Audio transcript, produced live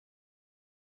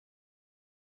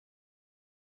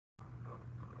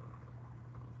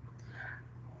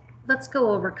let's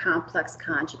go over complex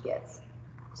conjugates.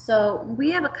 So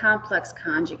we have a complex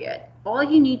conjugate. All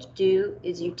you need to do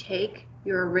is you take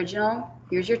your original,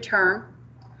 here's your term,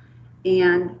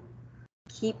 and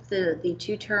keep the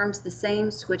two terms the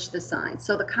same, switch the sign.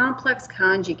 So the complex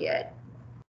conjugate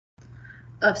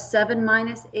of 7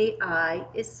 minus 8i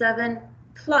is 7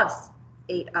 plus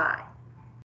 8i.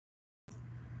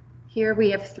 Here we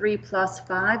have 3 plus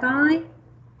 5i.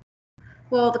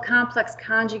 Well, the complex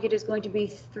conjugate is going to be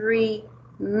 3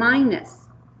 minus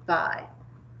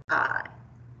 5i.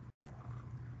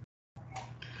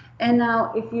 And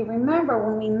now, if you remember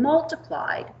when we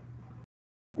multiplied,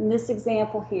 in this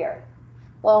example here,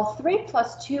 well, 3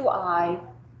 plus 2i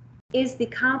is the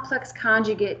complex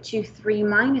conjugate to 3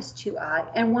 minus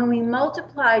 2i, and when we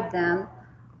multiplied them,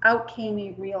 out came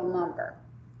a real number.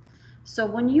 So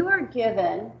when you are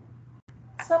given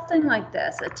something like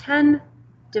this, a 10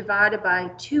 divided by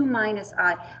 2 minus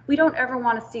I, we don't ever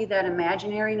want to see that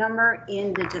imaginary number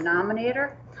in the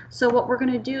denominator. So what we're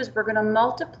going to do is we're going to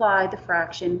multiply the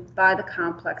fraction by the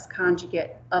complex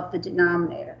conjugate of the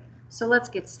denominator. So let's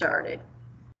get started.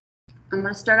 I'm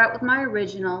going to start out with my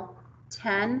original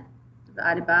 10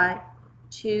 divided by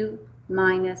 2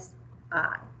 minus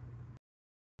I.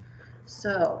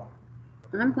 So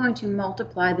I'm going to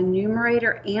multiply the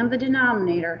numerator and the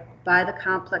denominator by the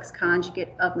complex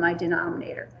conjugate of my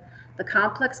denominator. The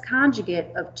complex conjugate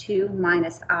of 2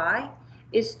 minus I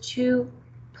is 2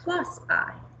 plus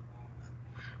I.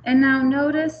 And now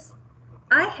notice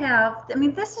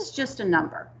this is just a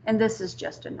number, and this is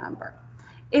just a number.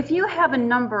 If you have a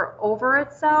number over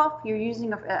itself, you're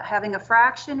having a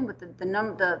fraction with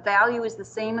the value is the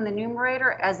same in the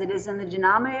numerator as it is in the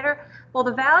denominator, well,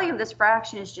 the value of this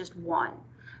fraction is just 1.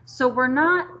 So we're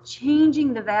not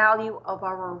changing the value of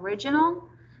our original.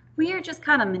 We are just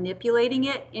kind of manipulating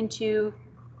it into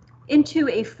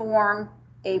a form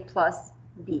a plus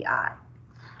bi.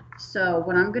 So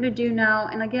what I'm going to do now,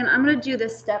 and again, I'm going to do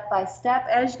this step by step.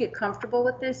 As you get comfortable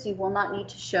with this, you will not need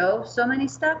to show so many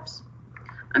steps.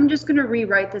 I'm just going to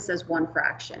rewrite this as one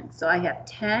fraction. So I have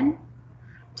 10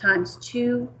 times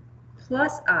 2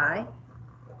 plus I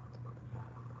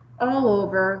all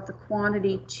over the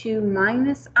quantity 2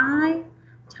 minus I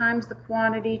times the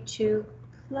quantity 2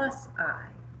 plus I.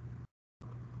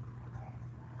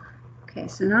 Okay,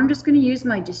 so now I'm just going to use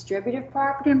my distributive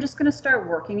property. I'm just going to start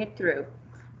working it through.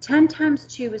 10 times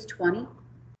 2 is 20.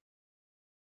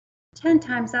 10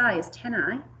 times I is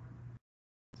 10i.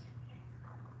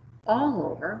 All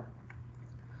over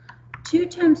 2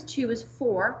 times 2 is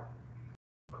 4.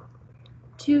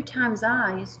 2 times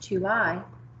I is 2i.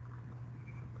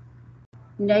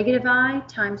 Negative I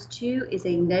times 2 is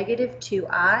a negative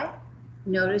 2i.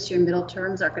 Notice your middle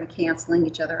terms are going to canceling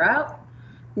each other out.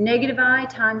 Negative I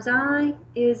times I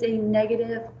is a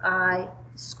negative I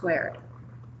squared.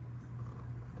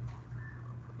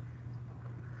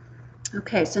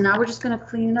 Okay, so now we're just going to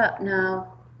clean it up.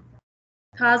 Now,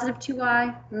 positive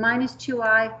 2i minus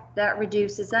 2i, that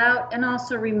reduces out. And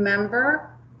also remember,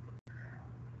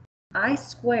 I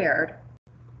squared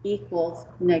equals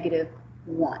negative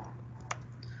 1.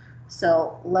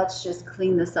 So let's just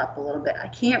clean this up a little bit. I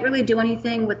can't really do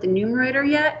anything with the numerator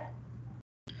yet.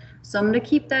 So I'm going to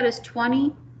keep that as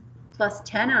 20 plus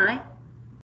 10i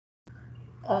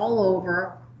all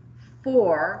over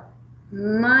 4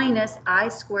 minus I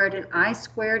squared, and I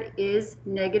squared is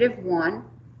negative 1.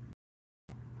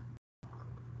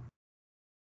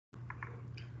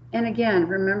 And again,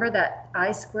 remember that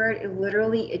I squared,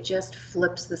 it just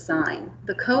flips the sign.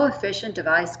 The coefficient of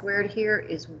I squared here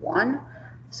is 1.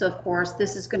 So of course,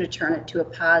 this is going to turn it to a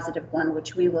positive 1,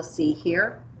 which we will see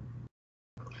here.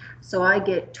 So I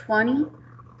get 20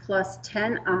 plus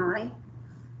 10i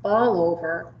all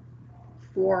over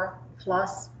 4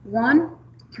 plus 1.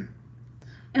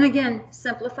 And again,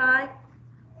 simplify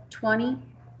 20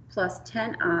 plus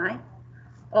 10i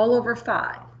all over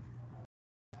 5.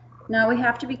 Now we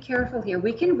have to be careful here.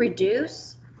 We can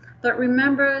reduce, but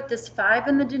remember this 5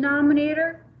 in the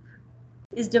denominator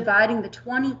is dividing the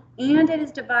 20 and it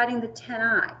is dividing the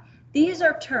 10i. These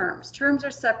are terms. Terms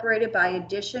are separated by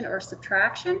addition or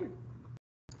subtraction.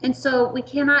 And so we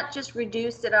cannot just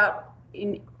reduce it out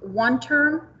in one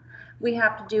term. We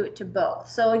have to do it to both.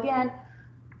 So again,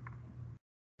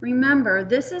 remember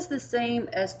this is the same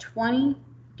as 20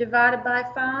 divided by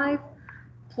 5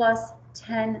 plus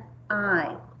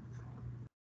 10i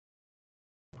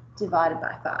divided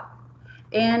by 5.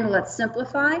 And let's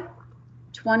simplify.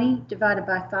 20 divided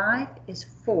by 5 is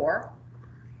 4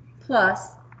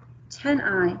 plus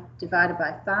 10i divided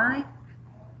by 5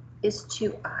 is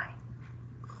 2i.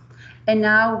 And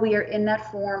now we are in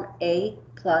that form a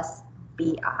plus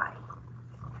bi.